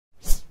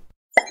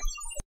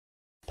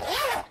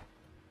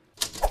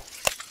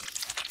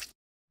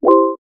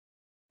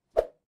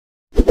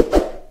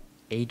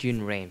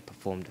Raine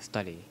performed a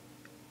study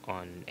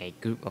on a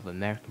group of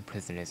American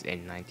prisoners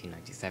in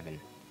 1997.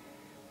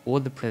 All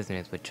the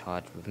prisoners were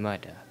charged with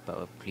murder but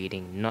were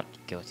pleading not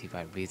guilty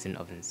by reason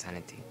of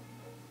insanity.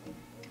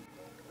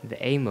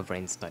 The aim of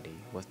Raine's study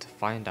was to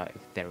find out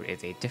if there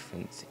is a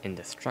difference in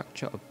the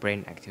structure of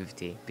brain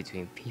activity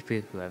between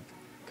people who have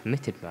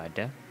committed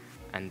murder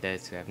and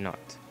those who have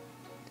not.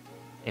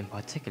 In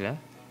particular,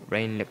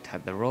 Raine looked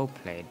at the role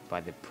played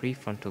by the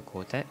prefrontal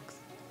cortex,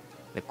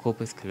 the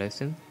corpus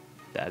callosum,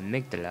 the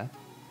amygdala,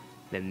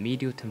 the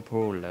medial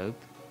temporal lobe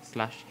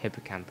 /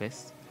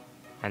 hippocampus,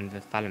 and the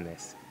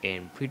thalamus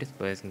in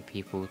predisposing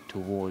people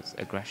towards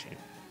aggression.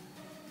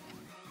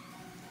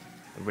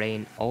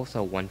 Raine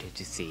also wanted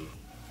to see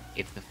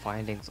if the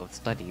findings of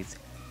studies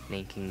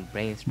linking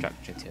brain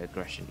structure to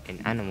aggression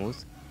in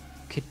animals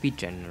could be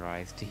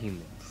generalized to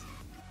humans.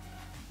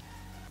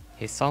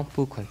 His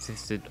sample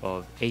consisted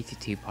of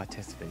 82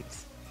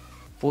 participants.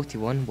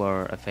 41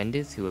 were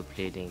offenders who were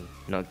pleading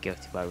not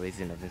guilty by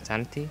reason of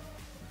insanity,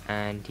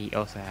 and he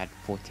also had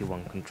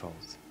 41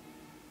 controls.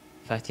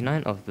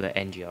 39 of the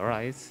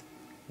NGRIs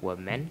were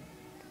men,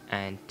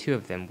 and 2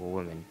 of them were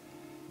women.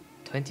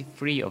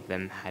 23 of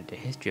them had a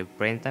history of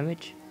brain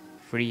damage,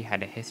 3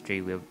 had a history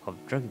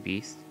of drug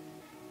abuse,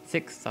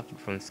 6 suffered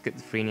from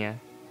schizophrenia,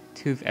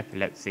 2 with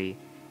epilepsy,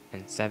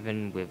 and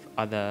 7 with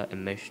other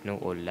emotional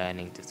or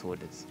learning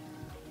disorders.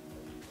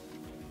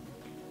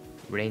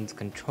 Raine's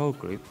control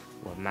group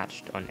were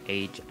matched on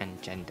age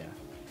and gender.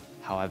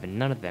 However,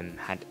 none of them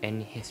had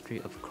any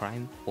history of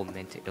crime or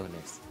mental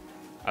illness,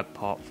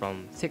 apart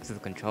from 6 of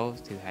the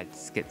controls who had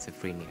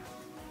schizophrenia.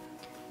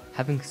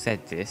 Having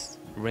said this,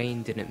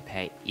 Raine didn't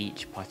pair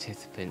each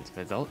participant's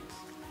results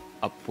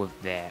up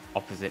with their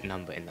opposite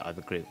number in the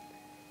other group.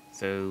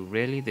 So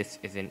really this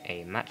isn't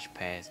a matched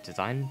pairs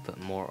design, but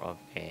more of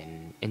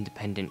an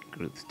independent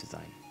groups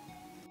design.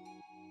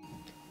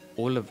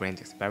 All of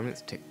Raine's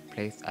experiments took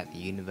place at the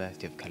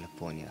University of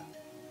California.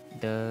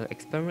 The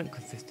experiment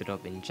consisted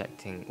of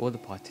injecting all the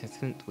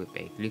participants with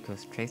a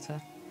glucose tracer,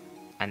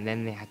 and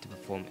then they had to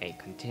perform a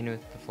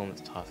continuous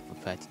performance task for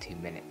 32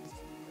 minutes.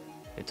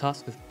 The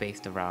task was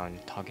based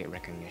around target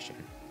recognition.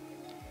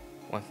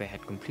 Once they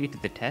had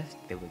completed the test,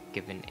 they were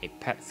given a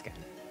PET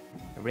scan.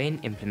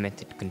 Raine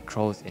implemented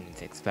controls in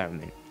his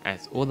experiment,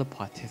 as all the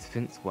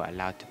participants were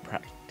allowed to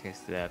practice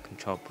the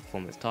controlled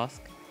performance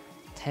task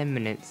 10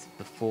 minutes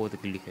before the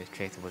glucose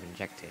tracer was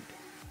injected.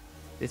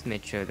 This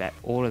made sure that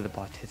all of the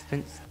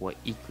participants were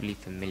equally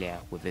familiar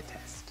with the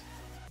test.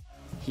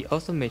 He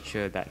also made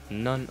sure that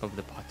none of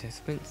the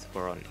participants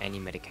were on any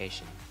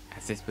medication,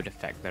 as this would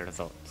affect the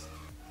results.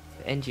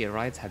 The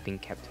NGRIs have been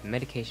kept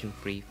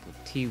medication-free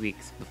for 2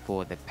 weeks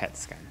before the PET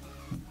scan.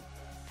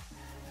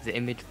 The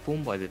image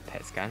formed by the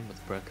PET scan was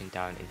broken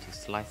down into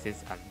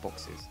slices and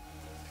boxes.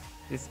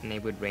 This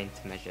enabled Raine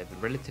to measure the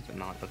relative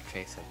amount of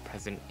tracer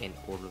present in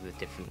all of the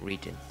different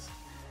regions.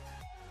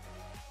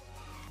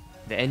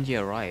 The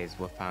NGRIs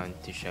were found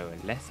to show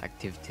less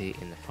activity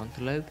in the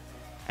frontal lobe,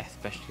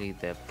 especially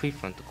the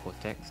prefrontal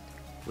cortex,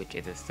 which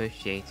is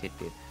associated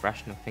with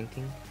rational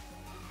thinking,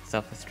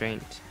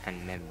 self-restraint,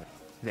 and memory.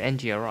 The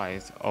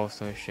NGRIs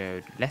also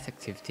showed less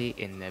activity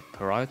in the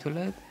parietal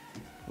lobe,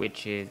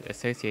 which is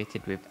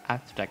associated with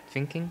abstract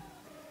thinking,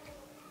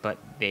 but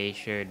they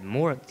showed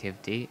more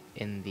activity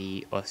in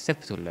the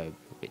occipital lobe,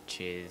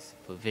 which is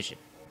for vision.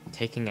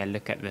 Taking a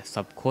look at the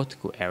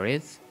subcortical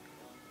areas,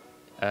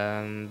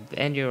 the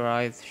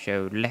NGRIs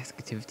showed less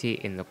activity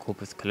in the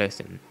corpus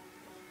callosum.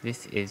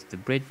 This is the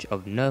bridge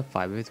of nerve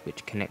fibers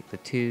which connect the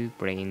two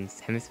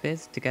brain's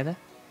hemispheres together,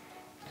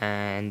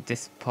 and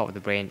this part of the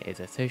brain is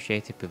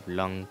associated with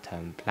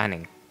long-term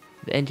planning.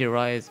 The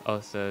NGRIs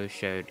also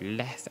showed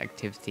less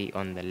activity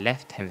on the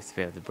left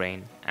hemisphere of the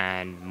brain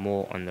and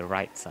more on the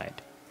right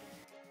side.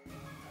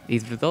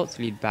 These results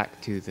lead back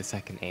to the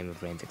second aim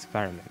of Raine's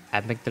experiment.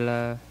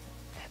 Amygdala,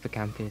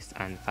 hippocampus,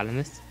 and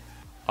thalamus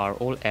are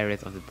all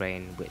areas of the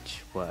brain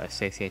which were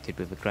associated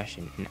with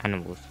aggression in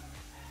animals.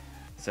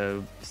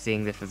 So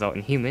seeing this result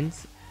in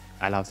humans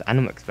allows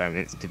animal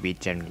experiments to be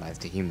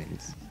generalized to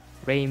humans.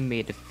 Raine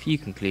made a few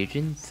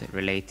conclusions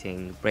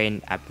relating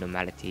brain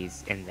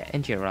abnormalities in the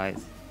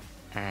NGRIs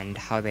and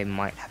how they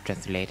might have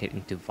translated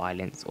into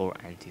violence or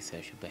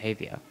antisocial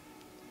behavior.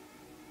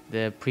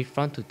 The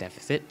prefrontal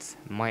deficits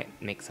might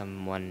make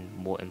someone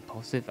more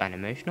impulsive and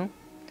emotional.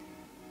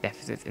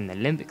 Deficits in the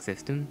limbic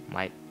system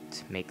might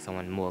make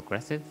someone more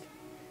aggressive,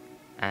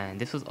 and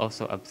this was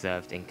also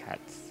observed in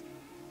cats.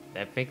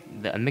 The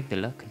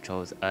amygdala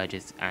controls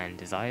urges and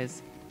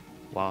desires,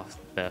 whilst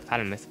the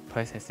thalamus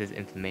processes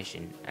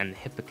information and the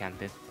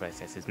hippocampus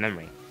processes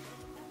memory.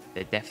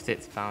 The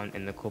deficits found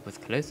in the corpus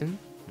callosum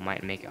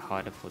might make it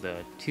harder for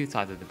the two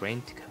sides of the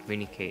brain to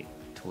communicate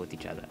towards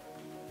each other,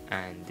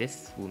 and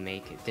this will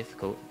make it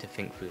difficult to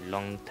think through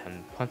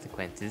long-term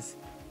consequences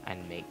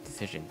and make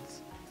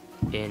decisions.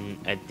 In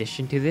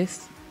addition to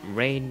this,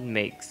 Raine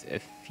makes a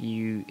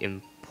few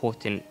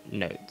important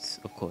notes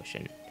of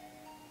caution.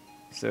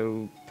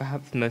 So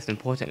perhaps most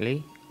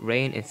importantly,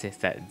 Raine insists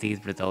that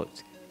these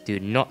results do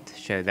not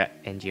show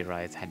that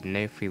NGRIs had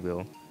no free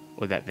will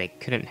or that they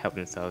couldn't help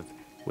themselves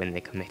when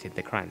they committed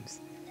the crimes.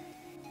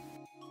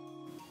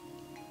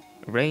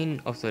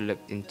 Raine also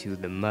looked into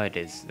the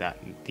murders that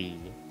the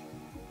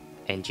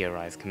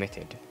NGRIs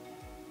committed.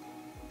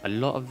 A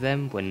lot of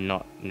them were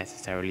not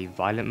necessarily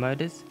violent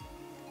murders,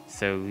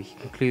 so he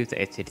concludes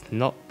that it is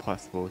not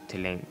possible to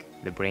link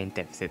the brain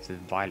deficits with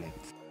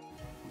violence.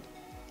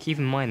 Keep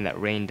in mind that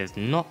Raine does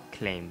not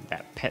claim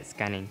that PET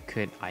scanning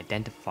could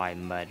identify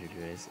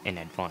murderers in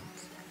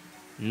advance,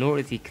 nor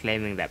is he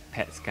claiming that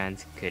PET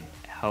scans could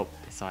help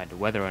decide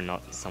whether or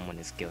not someone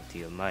is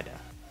guilty of murder.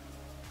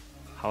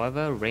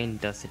 However, Raine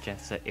does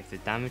suggest that if the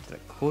damage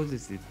that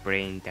causes these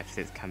brain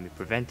deficits can be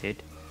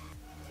prevented,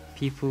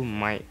 people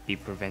might be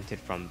prevented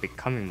from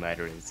becoming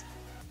murderers,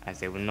 as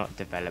they will not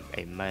develop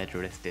a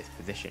murderous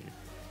disposition.